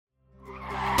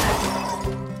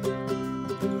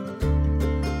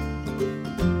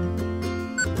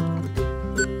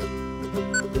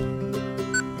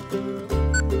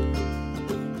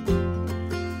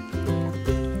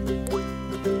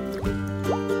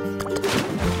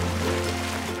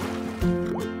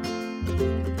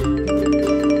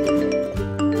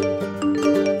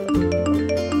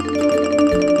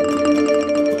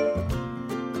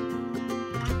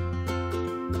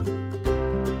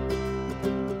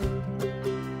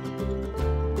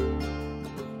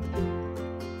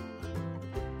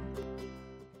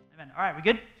All right, we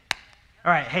good?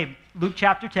 All right, hey, Luke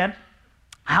chapter 10.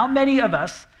 How many of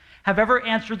us have ever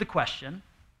answered the question,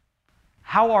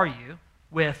 how are you,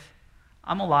 with,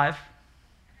 I'm alive?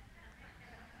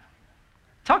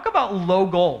 Talk about low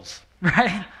goals,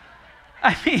 right?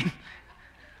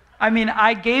 I mean,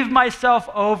 I gave myself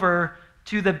over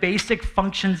to the basic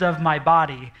functions of my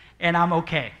body, and I'm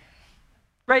okay,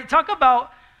 right? Talk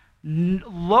about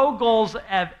low goals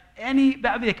of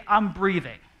I'm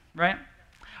breathing, right?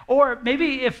 Or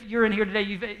maybe if you're in here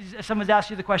today, someone's asked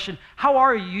you the question, how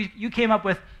are you? You came up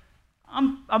with,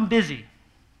 I'm busy.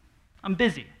 I'm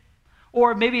busy.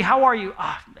 Or maybe, how are you?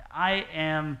 I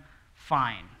am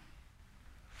fine.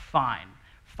 Fine.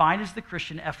 Fine is the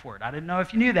Christian F word. I didn't know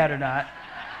if you knew that or not.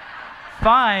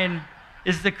 Fine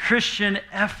is the Christian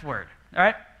F word, all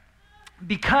right?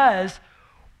 Because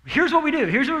here's what we do.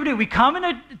 We come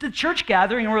in the church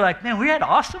gathering and we're like, man, we had an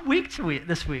awesome week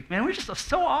this week, man. We're just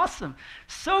so awesome.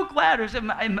 So glad.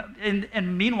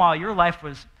 And meanwhile, your life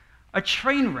was a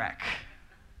train wreck.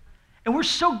 And we're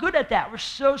so good at that. We're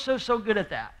so good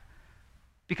at that.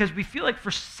 Because we feel like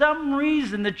for some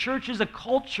reason the church is a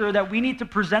culture that we need to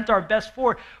present our best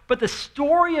for. But the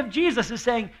story of Jesus is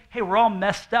saying, hey, we're all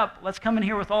messed up. Let's come in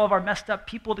here with all of our messed up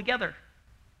people together.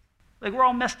 Like, we're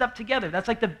all messed up together. That's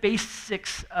like the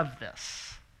basics of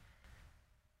this.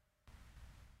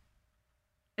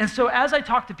 And so as I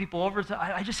talk to people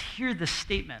I just hear this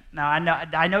statement. Now,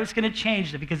 I know it's going to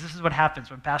change because this is what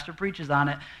happens when pastor preaches on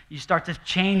it. You start to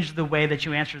change the way that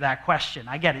you answer that question.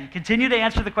 I get it. You continue to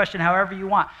answer the question however you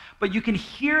want, but you can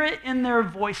hear it in their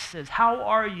voices. How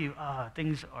are you?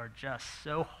 Things are just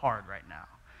so hard right now.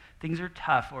 Things are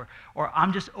tough, or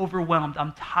I'm just overwhelmed.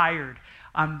 I'm tired.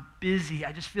 I'm busy.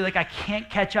 I just feel like I can't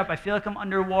catch up. I feel like I'm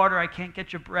underwater. I can't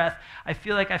catch a breath. I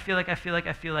feel like.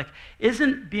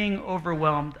 Isn't being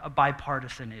overwhelmed a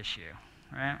bipartisan issue,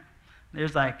 right?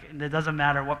 It doesn't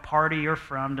matter what party you're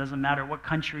from, doesn't matter what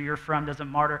country you're from, doesn't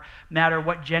matter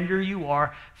what gender you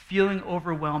are, feeling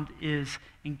overwhelmed is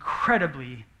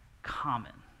incredibly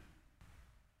common.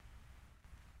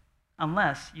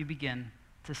 Unless you begin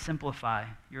to simplify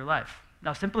your life.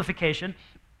 Now, simplification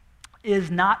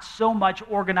is not so much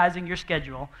organizing your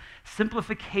schedule.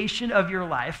 Simplification of your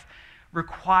life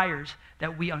requires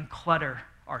that we unclutter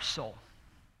our soul.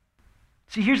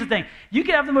 See, here's the thing. You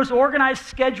could have the most organized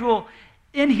schedule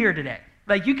in here today.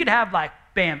 Like, you could have,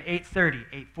 bam, 8:30,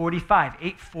 8:45,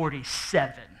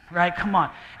 8:47, right? Come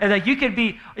on. And you could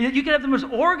have the most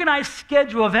organized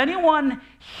schedule of anyone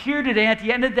here today. At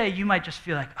the end of the day, you might just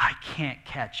feel like, I can't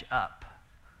catch up.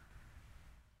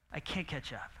 I can't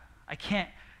catch up. I can't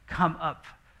come up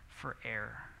for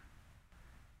air.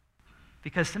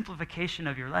 Because simplification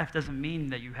of your life doesn't mean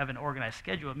that you have an organized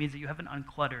schedule. It means that you have an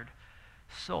uncluttered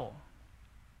soul.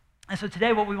 And so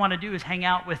today what we want to do is hang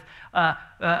out with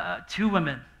two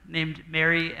women named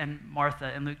Mary and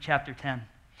Martha in Luke chapter 10.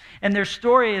 And their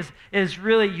story is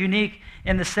really unique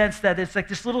in the sense that it's like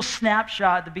this little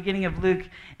snapshot at the beginning of Luke,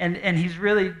 and he's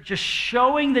really just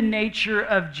showing the nature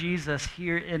of Jesus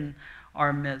here in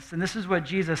our midst. And this is what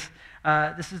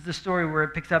this is the story where it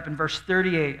picks up in verse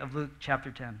 38 of Luke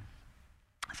chapter 10.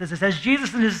 It says, as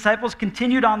Jesus and his disciples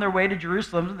continued on their way to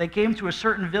Jerusalem, they came to a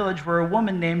certain village where a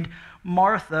woman named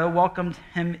Martha welcomed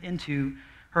him into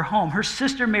her home. Her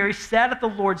sister Mary sat at the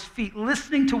Lord's feet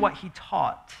listening to what he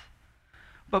taught.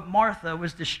 But Martha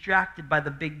was distracted by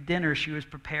the big dinner she was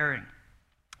preparing.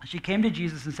 She came to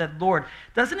Jesus and said, Lord,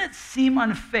 doesn't it seem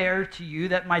unfair to you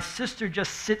that my sister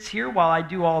just sits here while I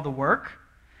do all the work?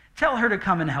 Tell her to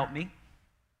come and help me.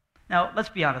 Now, let's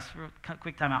be honest, for a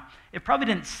quick time out. It probably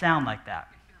didn't sound like that,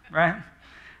 right?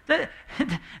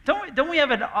 Don't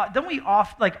we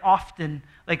often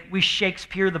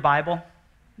Shakespeare the Bible?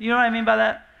 You know what I mean by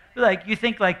that? You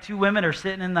think two women are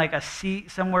sitting in a seat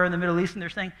somewhere in the Middle East and they're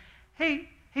saying, hey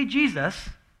Jesus,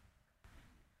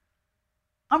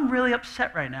 I'm really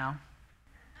upset right now.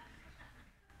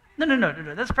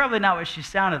 No. That's probably not what she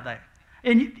sounded like.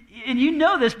 And you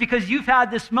know this because you've had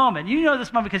this moment. You know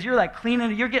this moment because you're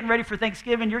cleaning, you're getting ready for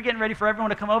Thanksgiving, you're getting ready for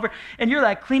everyone to come over, and you're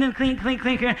cleaning,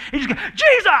 and you just go,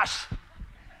 Jesus!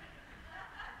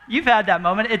 You've had that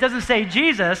moment. It doesn't say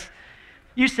Jesus.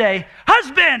 You say,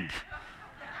 husband!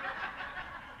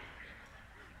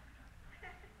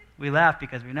 We laugh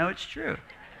because we know it's true.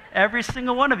 Every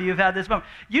single one of you have had this moment.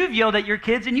 You've yelled at your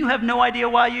kids and you have no idea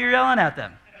why you're yelling at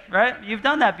them, right? You've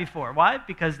done that before. Why?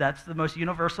 Because that's the most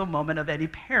universal moment of any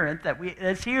parent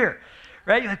that's here,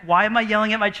 right? You're like, why am I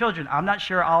yelling at my children? I'm not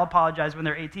sure. I'll apologize when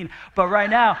they're 18. But right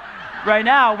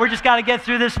now, we're just got to get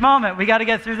through this moment. We got to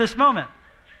get through this moment.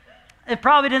 It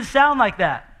probably didn't sound like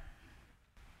that.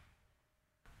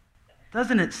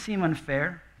 Doesn't it seem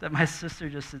unfair that my sister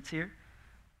just sits here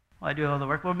while I do all the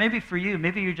work? Well, maybe for you,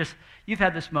 maybe you've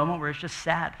had this moment where it's just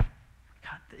sad.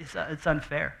 God, it's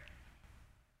unfair.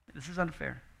 This is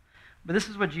unfair. But this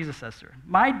is what Jesus says to her.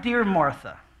 My dear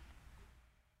Martha,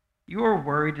 you are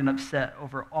worried and upset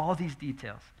over all these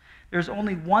details. There's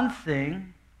only one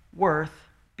thing worth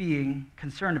being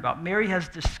concerned about. Mary has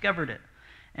discovered it,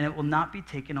 and it will not be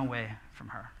taken away from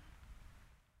her.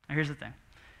 Now, here's the thing.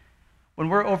 When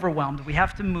we're overwhelmed, we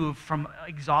have to move from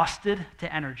exhausted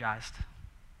to energized.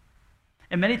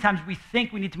 And many times we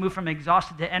think we need to move from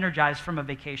exhausted to energized from a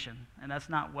vacation, and that's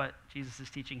not what Jesus is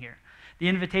teaching here. The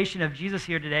invitation of Jesus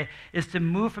here today is to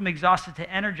move from exhausted to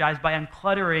energized by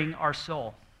uncluttering our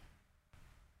soul.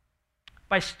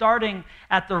 By starting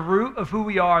at the root of who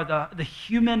we are, the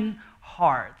human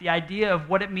heart, the idea of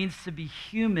what it means to be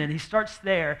human. He starts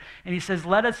there, and he says,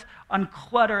 let us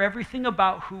unclutter everything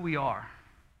about who we are.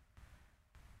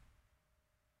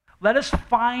 Let us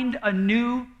find a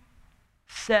new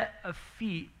set of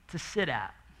feet to sit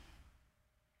at.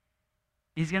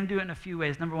 He's going to do it in a few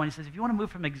ways. Number one, he says, if you want to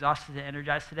move from exhausted to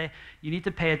energized today, you need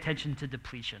to pay attention to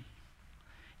depletion.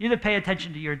 You need to pay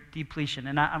attention to your depletion.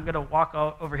 And I'm going to walk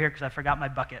over here because I forgot my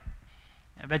bucket.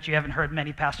 I bet you haven't heard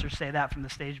many pastors say that from the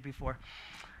stage before.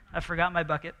 I forgot my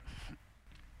bucket.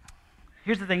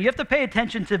 Here's the thing. You have to pay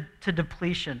attention to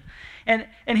depletion. And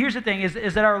here's the thing,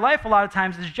 is that our life a lot of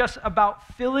times is just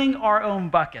about filling our own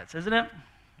buckets, isn't it?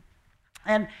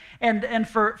 And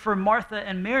for Martha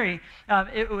and Mary,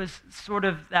 it was sort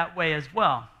of that way as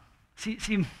well.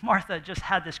 See, Martha just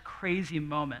had this crazy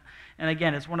moment. And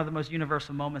again, it's one of the most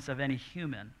universal moments of any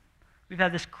human. We've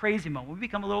had this crazy moment. We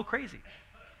become a little crazy.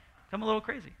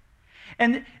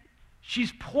 And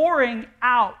she's pouring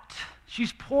out.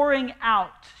 She's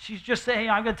just saying,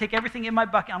 I'm going to take everything in my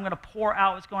bucket. I'm going to pour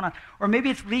out what's going on. Or maybe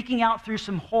it's leaking out through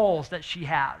some holes that she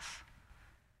has.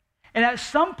 And at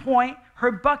some point,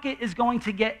 her bucket is going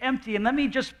to get empty. And let me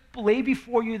just lay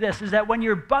before you this, is that when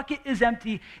your bucket is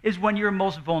empty is when you're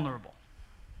most vulnerable.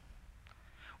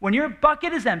 When your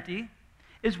bucket is empty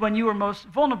is when you are most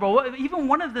vulnerable. Even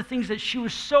one of the things that she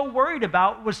was so worried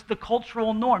about was the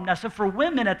cultural norm. Now, so for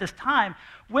women at this time,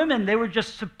 they were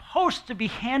just supposed to be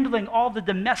handling all the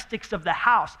domestics of the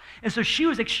house. And so she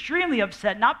was extremely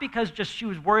upset, not because just she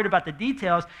was worried about the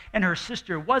details and her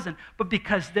sister wasn't, but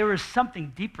because there was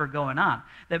something deeper going on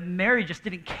that Mary just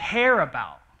didn't care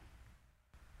about.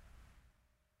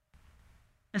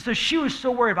 And so she was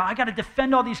so worried about, I got to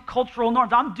defend all these cultural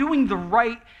norms. I'm doing the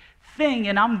right thing,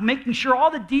 and I'm making sure all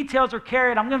the details are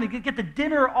carried. I'm going to get the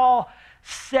dinner all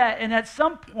set. And at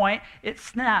some point, it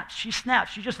snaps. She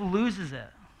snaps. She just loses it.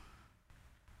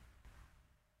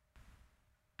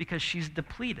 Because she's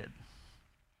depleted.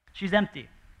 She's empty.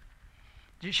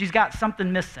 She's got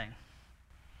something missing.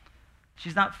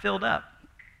 She's not filled up.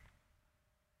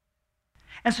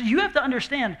 And so you have to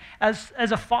understand, as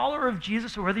a follower of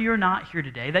Jesus, or whether you're not here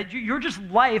today, that your just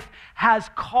life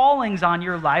has callings on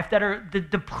your life that are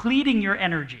depleting your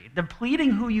energy,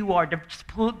 depleting who you are,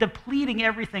 depleting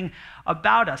everything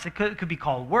about us. It could be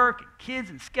called work, kids,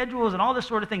 and schedules, and all this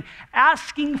sort of thing.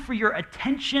 Asking for your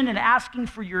attention and asking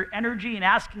for your energy and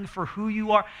asking for who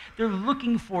you are. They're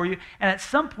looking for you. And at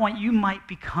some point, you might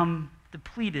become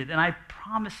depleted. And I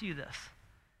promise you this,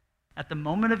 at the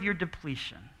moment of your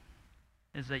depletion,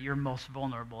 is that you're most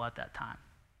vulnerable at that time.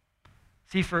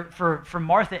 See, for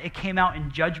Martha, it came out in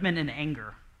judgment and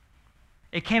anger.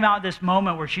 It came out this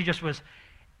moment where she just was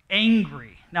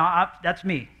angry. Now, that's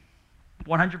me,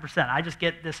 100%. I just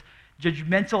get this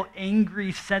judgmental,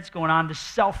 angry sense going on, this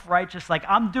self-righteous, like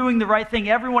I'm doing the right thing,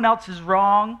 everyone else is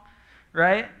wrong,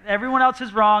 right? Everyone else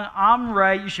is wrong, I'm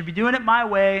right, you should be doing it my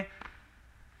way.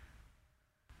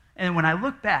 And when I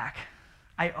look back,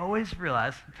 I always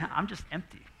realize, I'm just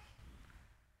empty.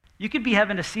 You could be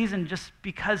having a season just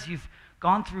because you've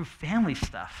gone through family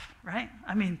stuff, right?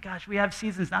 I mean, gosh, we have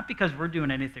seasons not because we're doing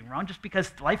anything wrong, just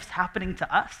because life's happening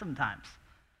to us sometimes.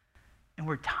 And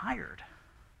we're tired.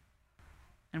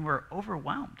 And we're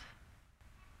overwhelmed.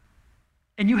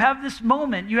 And you have this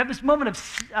moment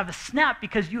of a snap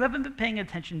because you haven't been paying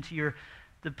attention to your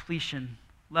depletion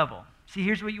level. See,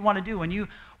 here's what you want to do. When you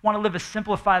want to live a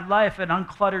simplified life, an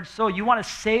uncluttered soul, you want to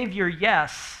save your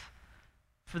yes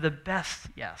for the best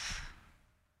yes.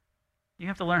 You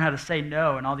have to learn how to say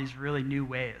no in all these really new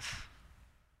ways.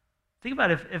 Think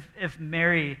about if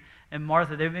Mary and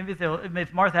Martha,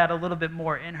 if Martha had a little bit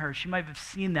more in her, she might have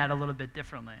seen that a little bit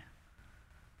differently.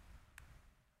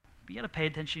 But you got to pay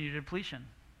attention to your depletion.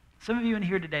 Some of you in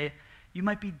here today, you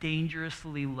might be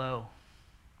dangerously low.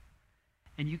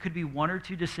 And you could be one or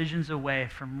two decisions away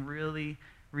from really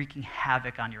wreaking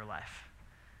havoc on your life.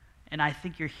 And I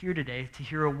think you're here today to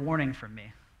hear a warning from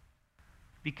me.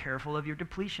 be careful of your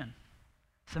depletion.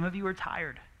 Some of you are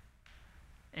tired,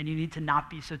 and you need to not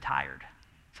be so tired.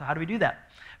 So how do we do that?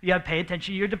 You got to pay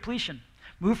attention to your depletion.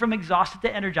 Move from exhausted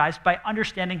to energized by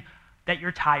understanding that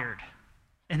you're tired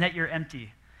and that you're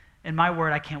empty. And my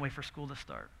word, I can't wait for school to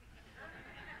start.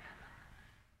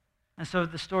 And so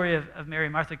the story of Mary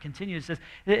and Martha continues.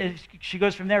 She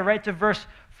goes from there right to verse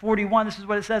 41. This is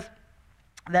what it says.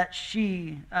 That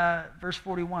verse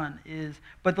 41 is,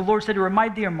 but the Lord said to her, my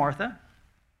dear Martha,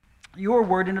 you are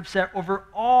worried and upset over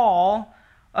all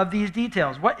of these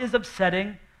details. What is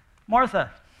upsetting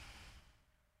Martha?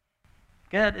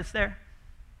 Good, it's there.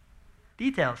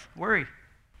 Details, worry.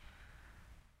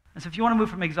 And so if you want to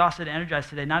move from exhausted to energized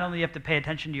today, not only do you have to pay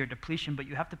attention to your depletion, but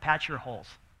you have to patch your holes.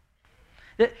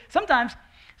 Sometimes,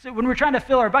 so when we're trying to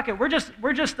fill our bucket, we're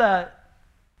just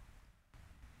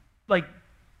like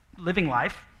living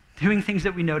life, doing things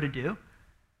that we know to do,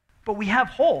 but we have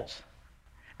holes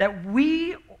that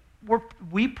we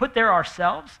put there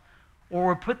ourselves or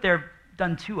were put there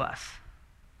done to us.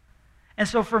 And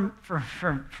so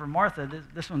for Martha,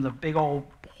 this one's a big old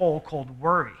hole called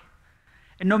worry.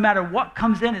 And no matter what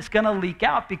comes in, it's going to leak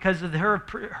out because of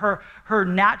her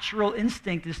natural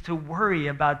instinct is to worry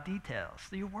about details.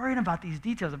 So you're worrying about these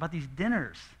details, about these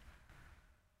dinners.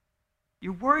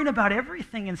 You're worrying about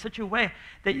everything in such a way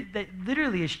that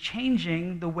literally is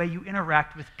changing the way you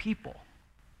interact with people.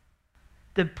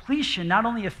 Depletion not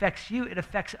only affects you, it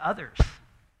affects others.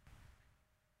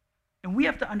 And we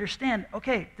have to understand,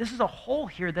 okay, this is a hole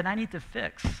here that I need to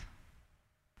fix.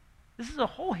 This is a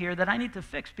hole here that I need to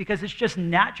fix because it's just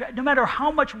natural. No matter how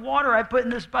much water I put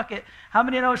in this bucket, how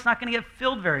many know it's not going to get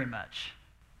filled very much?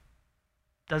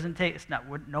 Doesn't take. It's not.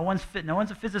 No one's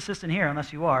a physicist in here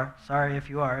unless you are. Sorry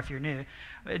if you are. If you're new,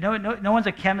 no one's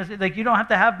a chemist. Like you don't have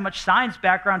to have much science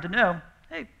background to know.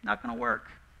 Hey, not going to work.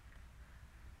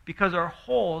 Because our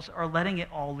holes are letting it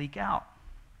all leak out.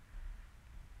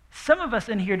 Some of us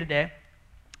in here today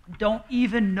don't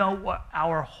even know what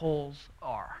our holes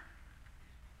are.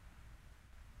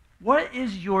 What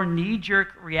is your knee-jerk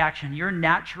reaction, your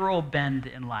natural bend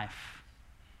in life?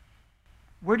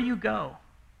 Where do you go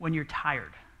when you're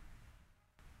tired?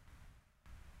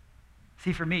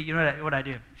 See, for me, you know what I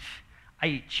do? I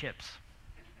eat chips.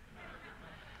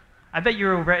 I bet you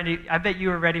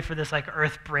were ready for this like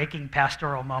earth-breaking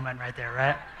pastoral moment right there,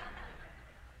 right?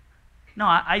 No,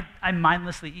 I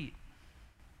mindlessly eat.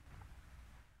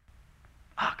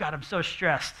 Oh God, I'm so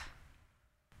stressed.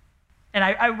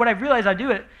 And what I realize I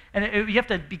do it, and you have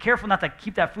to be careful not to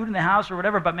keep that food in the house or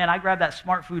whatever, but man, I grab that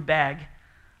Smart Food bag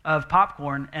of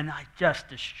popcorn and I just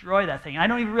destroy that thing. I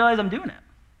don't even realize I'm doing it.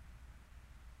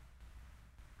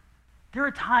 There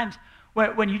are times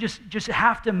when you just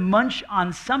have to munch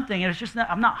on something, and it's just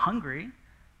I'm not hungry.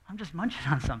 I'm just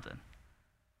munching on something.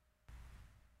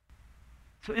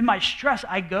 So in my stress,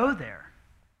 I go there.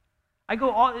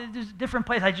 There's different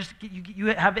places. You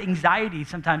have anxiety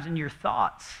sometimes in your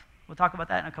thoughts. We'll talk about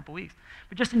that in a couple weeks.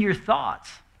 But just in your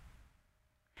thoughts.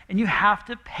 And you have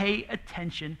to pay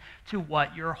attention to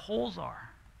what your holes are.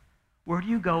 Where do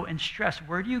you go in stress?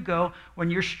 Where do you go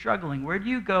when you're struggling? Where do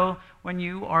you go when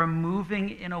you are moving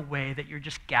in a way that you're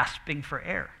just gasping for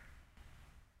air?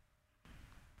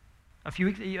 A few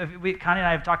weeks, Connie and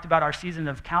I have talked about our season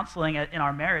of counseling in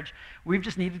our marriage. We've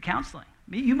just needed counseling.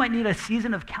 You might need a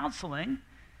season of counseling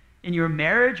in your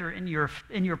marriage or in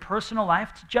your personal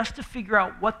life just to figure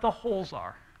out what the holes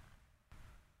are.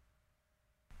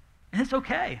 And it's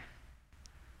okay.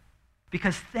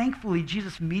 Because thankfully,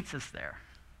 Jesus meets us there.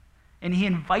 And he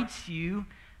invites you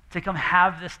to come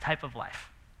have this type of life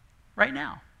right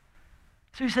now.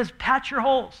 So he says, patch your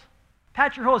holes.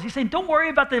 Patch your holes. He's saying, don't worry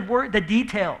about the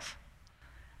details.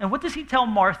 And what does he tell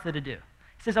Martha to do?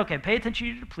 He says, okay, pay attention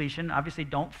to your depletion. Obviously,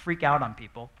 don't freak out on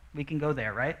people. We can go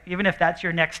there, right? Even if that's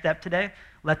your next step today,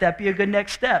 let that be a good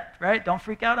next step, right? Don't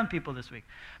freak out on people this week.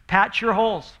 Patch your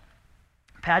holes.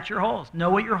 Patch your holes. Know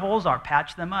what your holes are.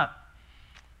 Patch them up.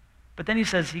 But then he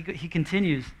says, he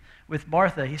continues with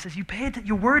Martha. He says,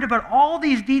 you're worried about all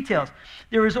these details.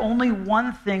 There is only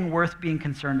one thing worth being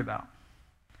concerned about.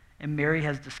 And Mary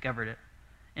has discovered it.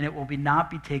 And it will not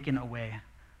be taken away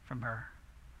from her.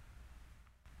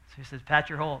 So he says, patch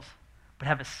your holes, but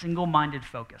have a single-minded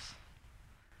focus.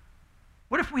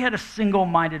 What if we had a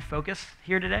single-minded focus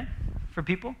here today for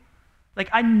people? Like,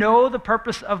 I know the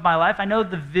purpose of my life. I know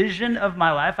the vision of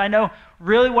my life. I know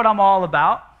really what I'm all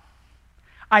about.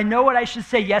 I know what I should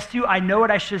say yes to. I know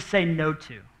what I should say no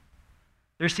to.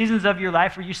 There's seasons of your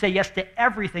life where you say yes to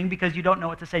everything because you don't know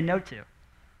what to say no to.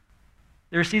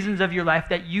 There are seasons of your life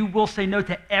that you will say no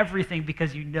to everything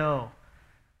because you know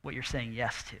what you're saying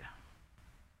yes to.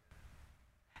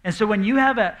 And so when you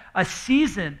have a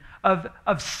season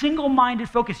of single-minded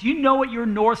focus, you know what your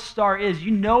North Star is,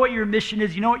 you know what your mission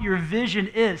is, you know what your vision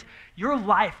is, your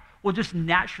life will just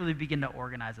naturally begin to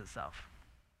organize itself.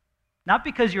 Not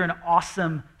because you're an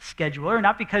awesome scheduler,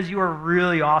 not because you are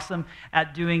really awesome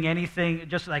at doing anything,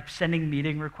 just like sending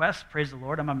meeting requests. Praise the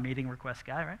Lord, I'm a meeting request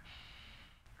guy, right?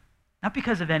 Not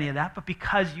because of any of that, but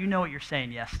because you know what you're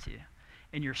saying yes to,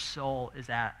 and your soul is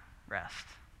at rest.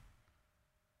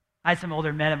 I had some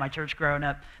older men at my church growing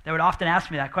up that would often ask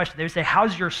me that question. They would say,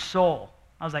 how's your soul?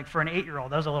 I was like, for an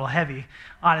 8-year-old, that was a little heavy,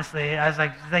 honestly. I was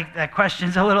like, I think that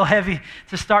question's a little heavy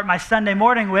to start my Sunday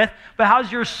morning with. But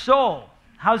how's your soul?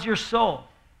 How's your soul?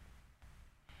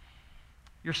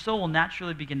 Your soul will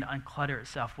naturally begin to unclutter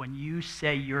itself when you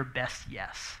say your best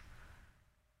yes.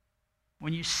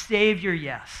 When you save your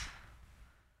yes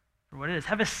for what it is.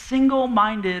 Have a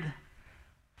single-minded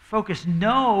focus.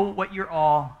 Know what you're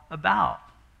all about.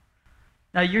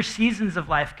 Now, your seasons of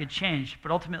life could change,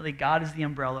 but ultimately, God is the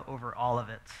umbrella over all of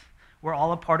it. We're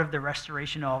all a part of the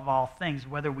restoration of all things,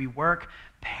 whether we work,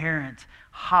 parent,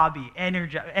 hobby,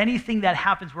 energy, anything that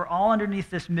happens, we're all underneath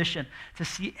this mission to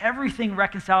see everything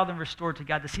reconciled and restored to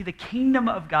God, to see the kingdom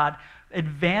of God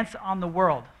advance on the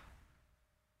world.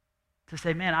 To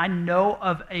say, man, I know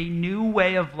of a new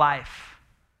way of life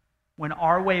when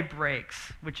our way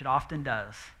breaks, which it often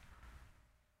does.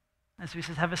 And so he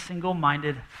says, have a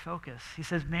single-minded focus. He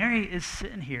says, Mary is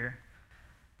sitting here,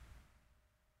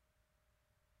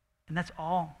 and that's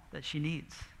all that she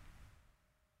needs.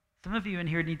 Some of you in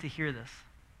here need to hear this.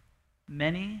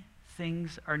 Many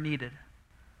things are needed,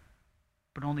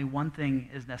 but only one thing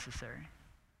is necessary.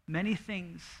 Many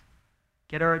things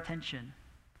get our attention,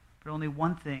 but only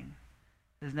one thing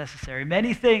is necessary.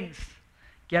 Many things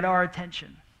get our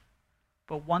attention,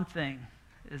 but one thing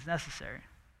is necessary.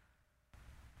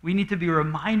 We need to be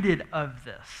reminded of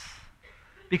this.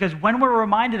 Because when we're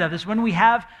reminded of this, when we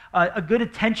have a good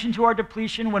attention to our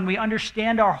depletion, when we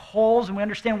understand our holes and we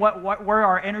understand where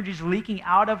our energy is leaking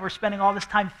out of, we're spending all this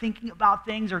time thinking about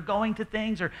things or going to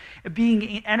things or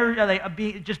being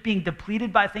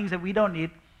depleted by things that we don't need.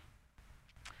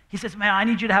 He says, man, I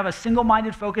need you to have a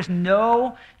single-minded focus.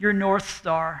 Know your North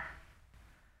Star.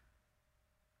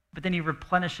 But then he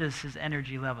replenishes his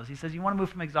energy levels. He says, you want to move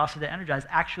from exhausted to energized,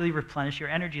 actually replenish your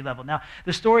energy level. Now,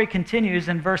 the story continues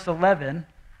in verse 11,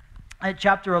 at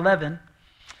chapter 11,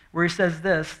 where he says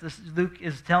this Luke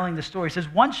is telling the story. He says,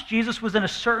 once Jesus was in a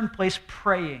certain place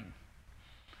praying.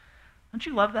 Don't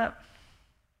you love that?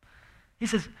 He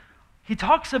says, he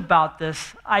talks about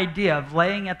this idea of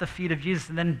laying at the feet of Jesus,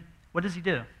 and then what does he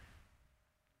do?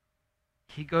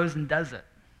 He goes and does it.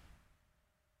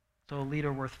 So a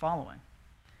leader worth following.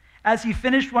 As he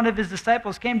finished, one of his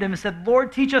disciples came to him and said,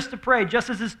 Lord, teach us to pray, just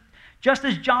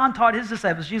as John taught his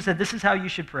disciples. Jesus said, this is how you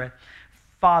should pray.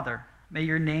 Father, may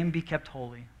your name be kept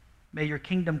holy. May your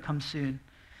kingdom come soon.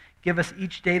 Give us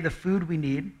each day the food we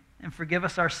need, and forgive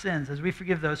us our sins as we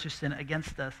forgive those who sin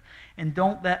against us. And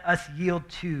don't let us yield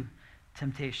to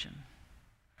temptation.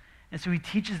 And so he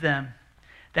teaches them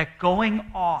that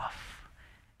going off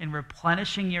and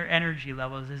replenishing your energy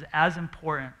levels is as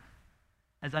important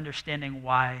as understanding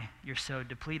why you're so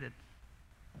depleted.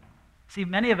 See,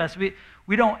 many of us, we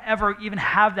don't ever even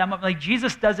have that much. Like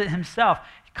Jesus does it himself.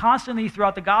 Constantly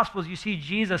throughout the Gospels, you see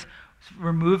Jesus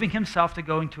removing himself to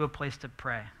go into a place to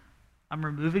pray. I'm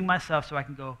removing myself so I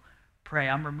can go pray.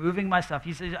 I'm removing myself.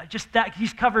 He says,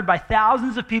 he's covered by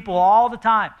thousands of people all the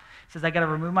time. He says, I got to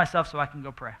remove myself so I can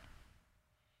go pray.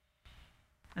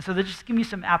 And so just give me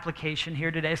some application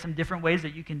here today, some different ways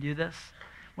that you can do this.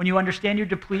 When you understand your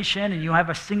depletion and you have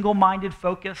a single-minded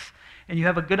focus and you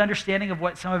have a good understanding of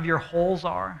what some of your holes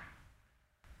are,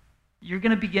 you're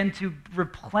going to begin to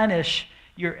replenish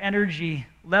your energy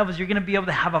levels. You're going to be able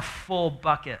to have a full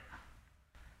bucket.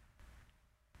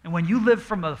 And when you live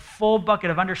from a full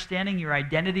bucket of understanding your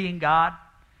identity in God,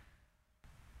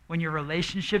 when your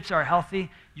relationships are healthy,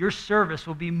 your service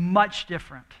will be much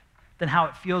different than how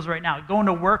it feels right now. Going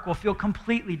to work will feel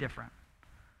completely different.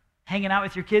 Hanging out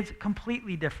with your kids,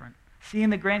 completely different. Seeing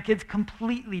the grandkids,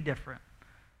 completely different.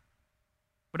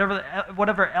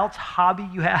 Whatever else hobby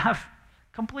you have,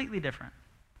 completely different.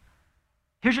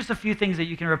 Here's just a few things that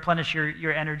you can replenish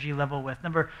your energy level with.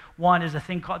 Number one is a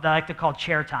thing that I like to call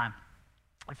chair time.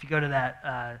 If you go to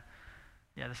that,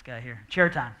 this guy here, chair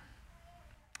time.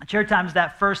 Chair time is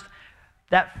that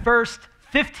first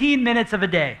 15 minutes of a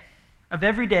day, of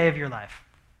every day of your life.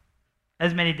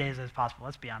 As many days as possible,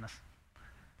 let's be honest.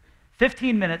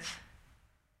 15 minutes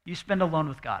you spend alone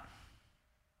with God.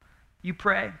 You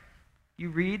pray, you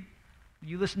read,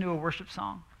 you listen to a worship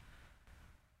song.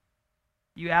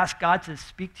 You ask God to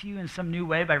speak to you in some new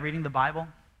way by reading the Bible.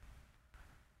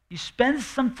 You spend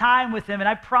some time with him, and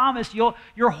I promise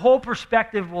your whole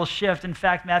perspective will shift. In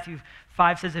fact, Matthew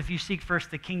 5 says, if you seek first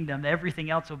the kingdom, everything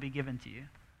else will be given to you.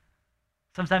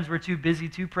 Sometimes we're too busy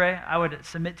to pray. I would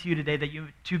submit to you today that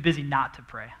you're too busy not to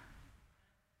pray.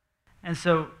 And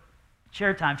so,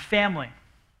 share time, family.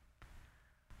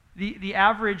 The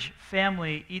average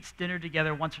family eats dinner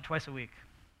together once or twice a week.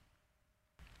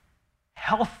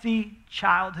 Healthy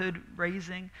childhood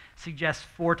raising suggests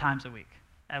 4 times a week,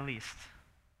 at least.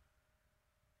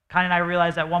 Connie and I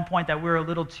realized at one point that we were a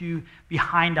little too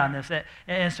behind on this.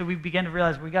 And so we began to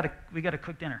realize we got to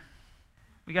cook dinner.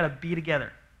 We got to be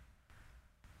together.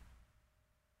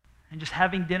 And just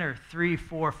having dinner 3,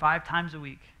 4, 5 times a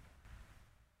week.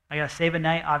 I got to save a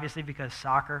night, obviously, because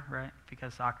soccer, right?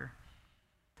 Because soccer.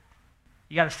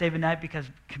 You got to save a night because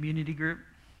community group.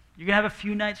 You're going to have a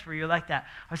few nights where you're like that.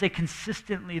 I would say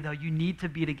consistently, though, you need to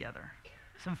be together.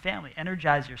 Some family.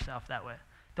 Energize yourself that way.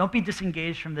 Don't be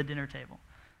disengaged from the dinner table.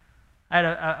 I had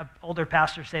an older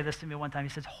pastor say this to me one time. He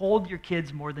says, hold your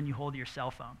kids more than you hold your cell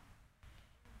phone.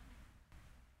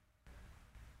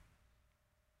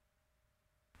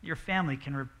 Your family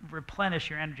can replenish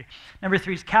your energy. Number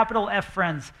 3 is capital F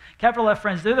friends. Capital F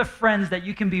friends, they're the friends that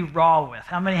you can be raw with.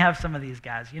 How many have some of these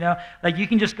guys? You know, like you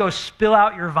can just go spill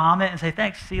out your vomit and say,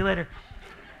 thanks, see you later.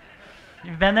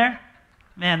 You've been there?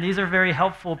 Man, these are very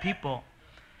helpful people.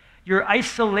 Your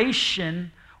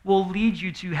isolation will lead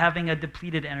you to having a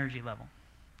depleted energy level.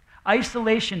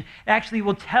 Isolation actually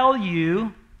will tell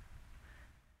you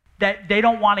that they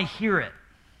don't want to hear it.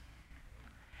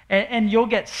 And you'll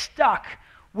get stuck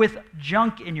with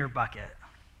junk in your bucket,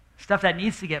 stuff that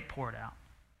needs to get poured out.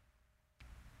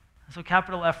 So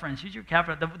capital F friends, who's your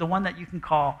capital? The one that you can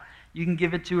call, you can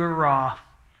give it to her raw,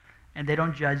 and they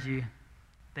don't judge you.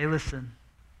 They listen.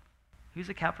 Who's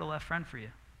a capital F friend for you?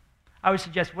 I would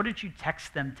suggest, what did you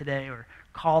text them today or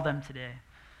call them today?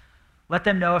 Let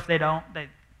them know if they don't,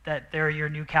 that they're your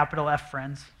new capital F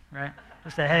friends, right?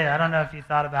 Just say, hey, I don't know if you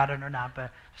thought about it or not,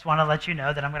 but just want to let you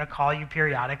know that I'm going to call you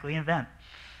periodically and vent.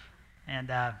 And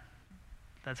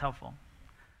that's helpful.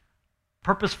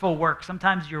 Purposeful work.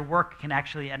 Sometimes your work can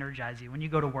actually energize you. When you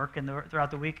go to work throughout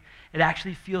the week, it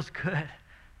actually feels good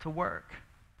to work.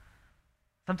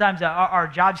 Sometimes our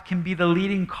jobs can be the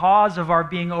leading cause of our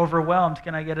being overwhelmed.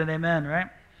 Can I get an amen, right?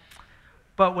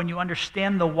 But when you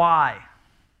understand the why,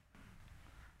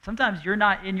 sometimes you're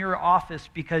not in your office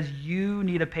because you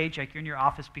need a paycheck. You're in your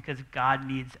office because God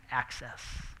needs access.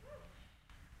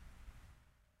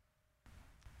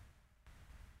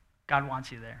 God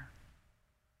wants you there.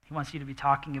 He wants you to be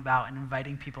talking about and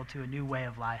inviting people to a new way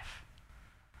of life.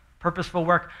 Purposeful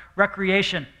work.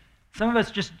 Recreation. Some of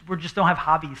us just don't have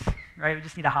hobbies, right? We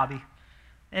just need a hobby.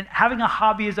 And having a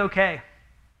hobby is okay.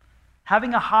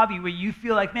 Having a hobby where you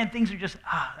feel like, man, things are just,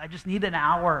 I just need an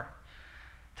hour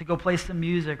to go play some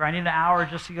music, or I need an hour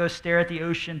just to go stare at the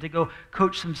ocean, to go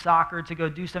coach some soccer, to go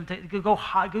do something, to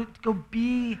go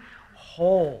be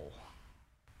whole.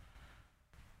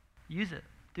 Use it.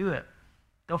 Do it.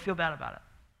 Don't feel bad about it.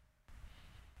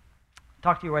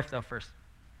 Talk to your wife, though, first.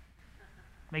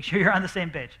 Make sure you're on the same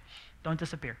page. Don't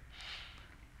disappear.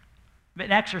 But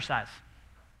exercise.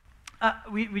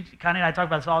 Connie and I talk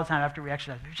about this all the time after we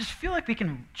exercise. We just feel like we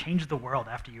can change the world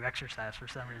after you exercise for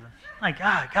some reason. Like,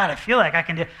 God, I feel like I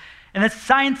can do it. And it's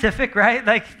scientific, right?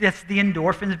 Like, it's the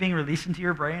endorphins being released into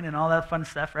your brain and all that fun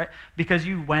stuff, right? Because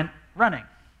you went running.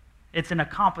 It's an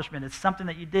accomplishment. It's something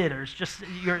that you did, or it's just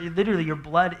literally your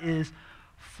blood is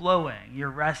flowing. Your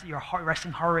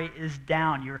resting heart rate is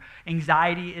down. Your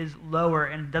anxiety is lower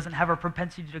and doesn't have a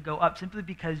propensity to go up simply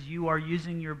because you are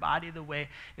using your body the way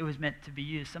it was meant to be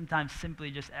used. Sometimes simply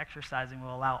just exercising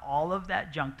will allow all of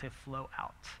that junk to flow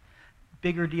out.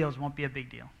 Bigger deals won't be a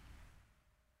big deal.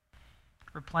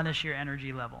 Replenish your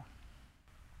energy level.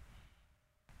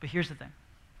 But here's the thing.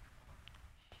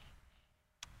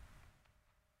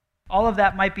 All of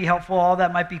that might be helpful, all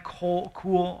that might be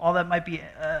cool, all that might be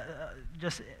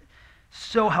just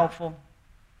so helpful.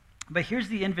 But here's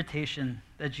the invitation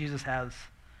that Jesus has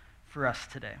for us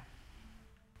today.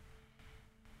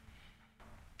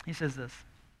 He says this.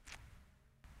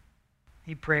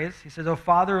 He prays. He says, "O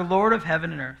Father, Lord of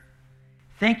heaven and earth,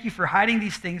 thank you for hiding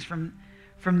these things from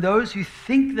those who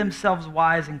think themselves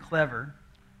wise and clever,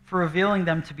 for revealing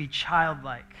them to be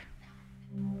childlike."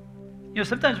 You know,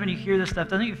 sometimes when you hear this stuff,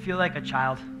 doesn't you feel like a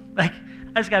child? Like,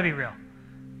 I just gotta be real.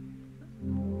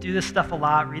 Do this stuff a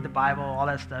lot, read the Bible, all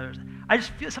that stuff.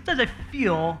 Sometimes I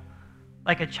feel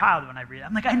like a child when I read it.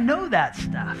 I'm like, I know that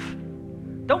stuff.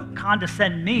 Don't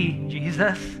condescend me,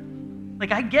 Jesus.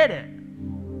 Like, I get it.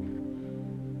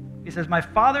 He says, my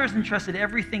Father has entrusted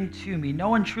everything to me. No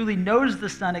one truly knows the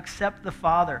Son except the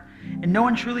Father. And no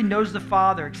one truly knows the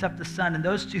Father except the Son, and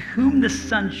those to whom the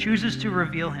Son chooses to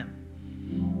reveal him.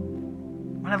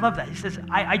 And I love that. He says,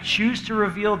 I choose to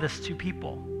reveal this to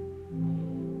people.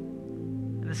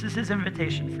 And this is his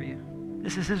invitation for you.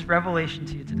 This is his revelation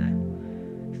to you today.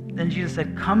 Then Jesus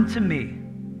said, come to me,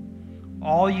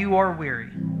 all you are weary,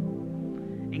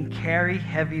 and carry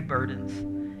heavy burdens,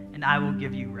 and I will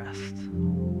give you rest.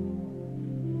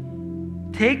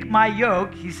 Take my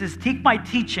yoke, he says, take my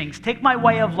teachings, take my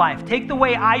way of life, take the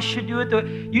way I should do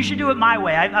it. You should do it my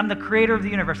way. I'm the creator of the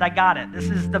universe. I got it. This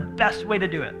is the best way to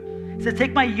do it. He says,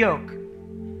 take my yoke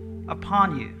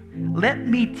upon you. Let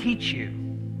me teach you,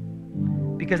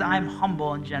 because I'm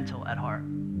humble and gentle at heart.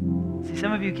 See,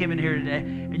 some of you came in here today,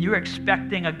 and you were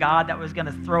expecting a God that was going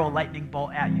to throw a lightning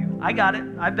bolt at you. I got it.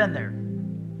 I've been there.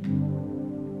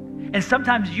 And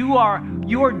sometimes you are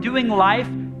doing life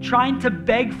trying to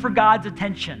beg for God's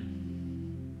attention.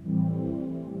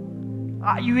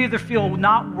 You either feel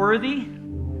not worthy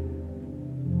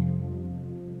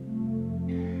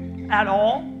at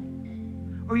all,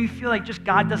 or you feel like just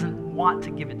God doesn't want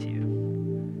to give it to you.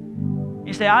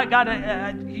 You say, I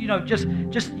gotta,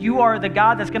 just you are the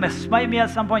God that's gonna smite me at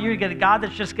some point. You're the God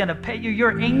that's just gonna pay you.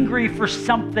 You're angry for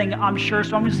something, I'm sure,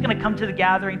 so I'm just gonna come to the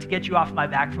gathering to get you off my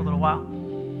back for a little while.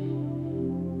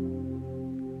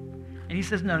 And he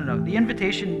says, no. The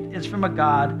invitation is from a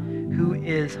God who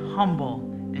is humble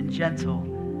and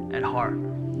gentle at heart.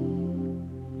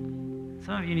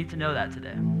 Some of you need to know that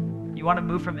today. You want to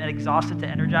move from exhausted to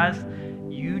energized?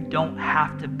 You don't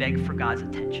have to beg for God's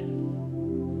attention.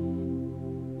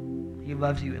 He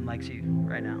loves you and likes you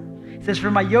right now. He says,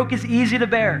 for my yoke is easy to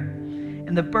bear,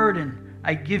 and the burden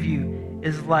I give you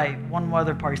is light. One more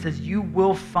other part. He says, you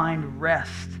will find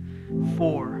rest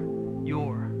for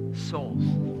your souls.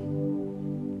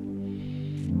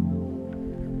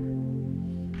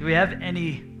 Do we have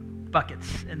any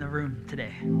buckets in the room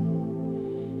today?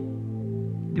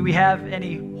 Do we have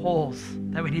any holes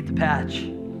that we need to patch?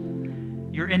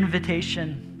 Your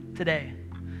invitation today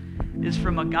is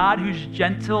from a God who's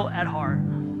gentle at heart.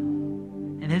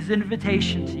 And his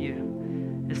invitation to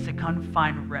you is to come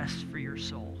find rest for your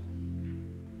soul.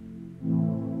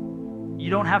 You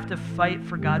don't have to fight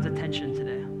for God's attention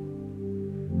today.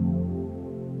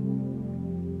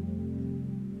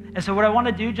 And so what I want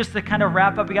to do, just to kind of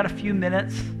wrap up, we got a few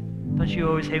minutes. Don't you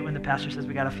always hate when the pastor says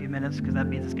we got a few minutes, because that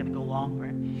means it's going to go long,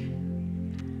 right?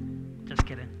 Just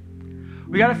kidding.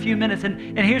 We got a few minutes,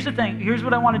 and here's the thing. Here's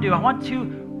what I want to do. I want to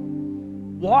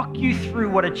walk you through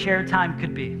what a chair time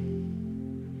could be.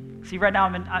 See, right now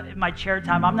I'm in my chair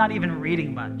time. I'm not even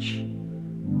reading much.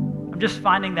 I'm just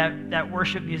finding that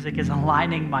worship music is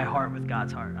aligning my heart with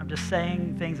God's heart. I'm just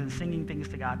saying things and singing things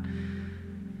to God.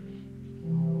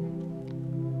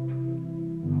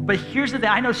 But here's the thing.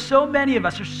 I know so many of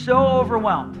us are so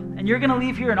overwhelmed, and you're going to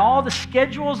leave here and all the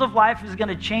schedules of life is going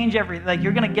to change everything. Like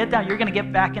you're going to get down, you're going to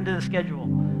get back into the schedule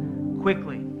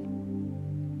quickly.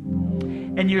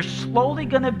 And you're slowly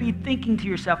going to be thinking to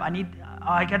yourself, I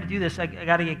got to do this. I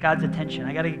got to get God's attention.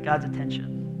 I got to get God's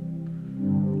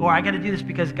attention. Or I got to do this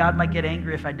because God might get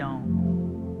angry if I don't.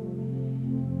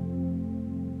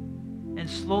 And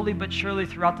slowly but surely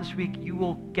throughout this week, you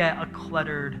will get a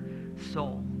cluttered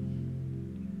soul.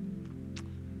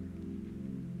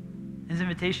 His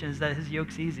invitation is that his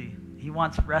yoke's easy. He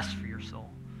wants rest for your soul.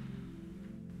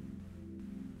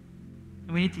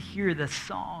 And we need to hear the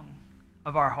song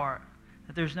of our heart,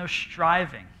 that there's no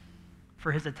striving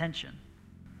for his attention,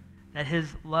 that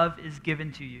his love is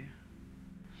given to you.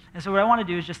 And so what I want to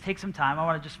do is just take some time. I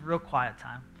want to just real quiet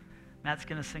time. Matt's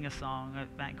going to sing a song.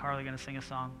 Matt and Carly are going to sing a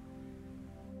song.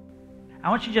 I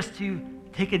want you just to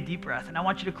take a deep breath, and I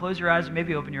want you to close your eyes or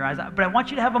maybe open your eyes. But I want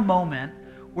you to have a moment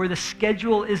where the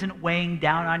schedule isn't weighing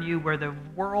down on you, where the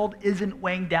world isn't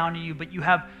weighing down on you, but you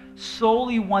have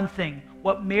solely one thing.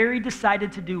 What Mary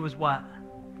decided to do was what?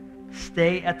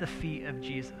 Stay at the feet of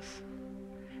Jesus.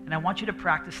 And I want you to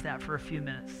practice that for a few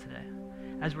minutes today.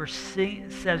 As we're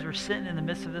sitting in the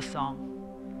midst of this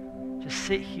song, just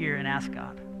sit here and ask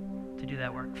God to do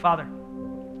that work. Father,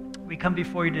 we come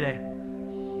before you today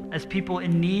as people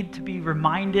in need to be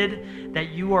reminded that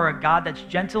you are a God that's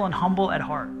gentle and humble at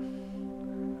heart.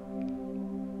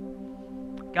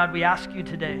 God, we ask you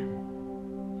today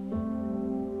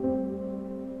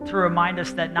to remind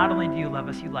us that not only do you love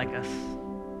us, you like us.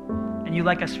 And you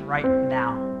like us right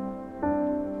now.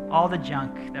 All the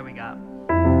junk that we got.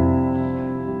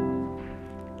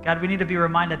 God, we need to be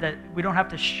reminded that we don't have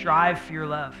to strive for your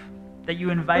love, that you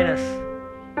invite us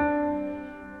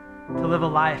to live a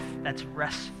life that's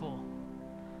restful,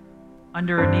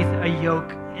 underneath a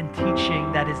yoke and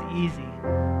teaching that is easy.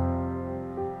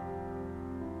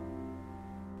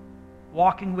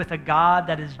 Walking with a God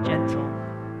that is gentle.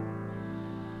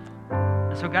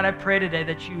 And so God, I pray today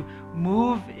that you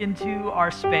move into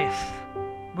our space,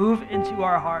 move into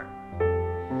our heart,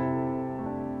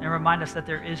 and remind us that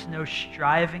there is no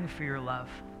striving for your love.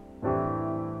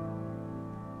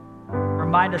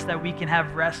 Remind us that we can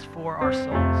have rest for our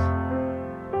souls,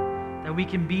 that we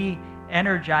can be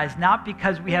energized, not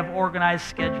because we have organized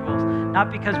schedules,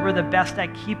 not because we're the best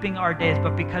at keeping our days,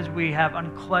 but because we have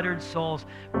uncluttered souls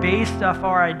based off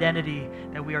our identity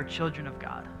that we are children of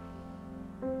God.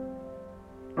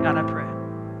 God, I pray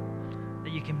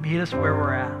that you can meet us where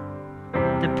we're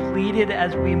at, depleted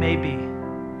as we may be,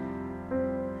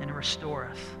 and restore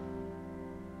us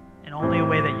in only a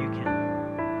way that you can.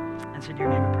 And it's in your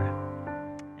name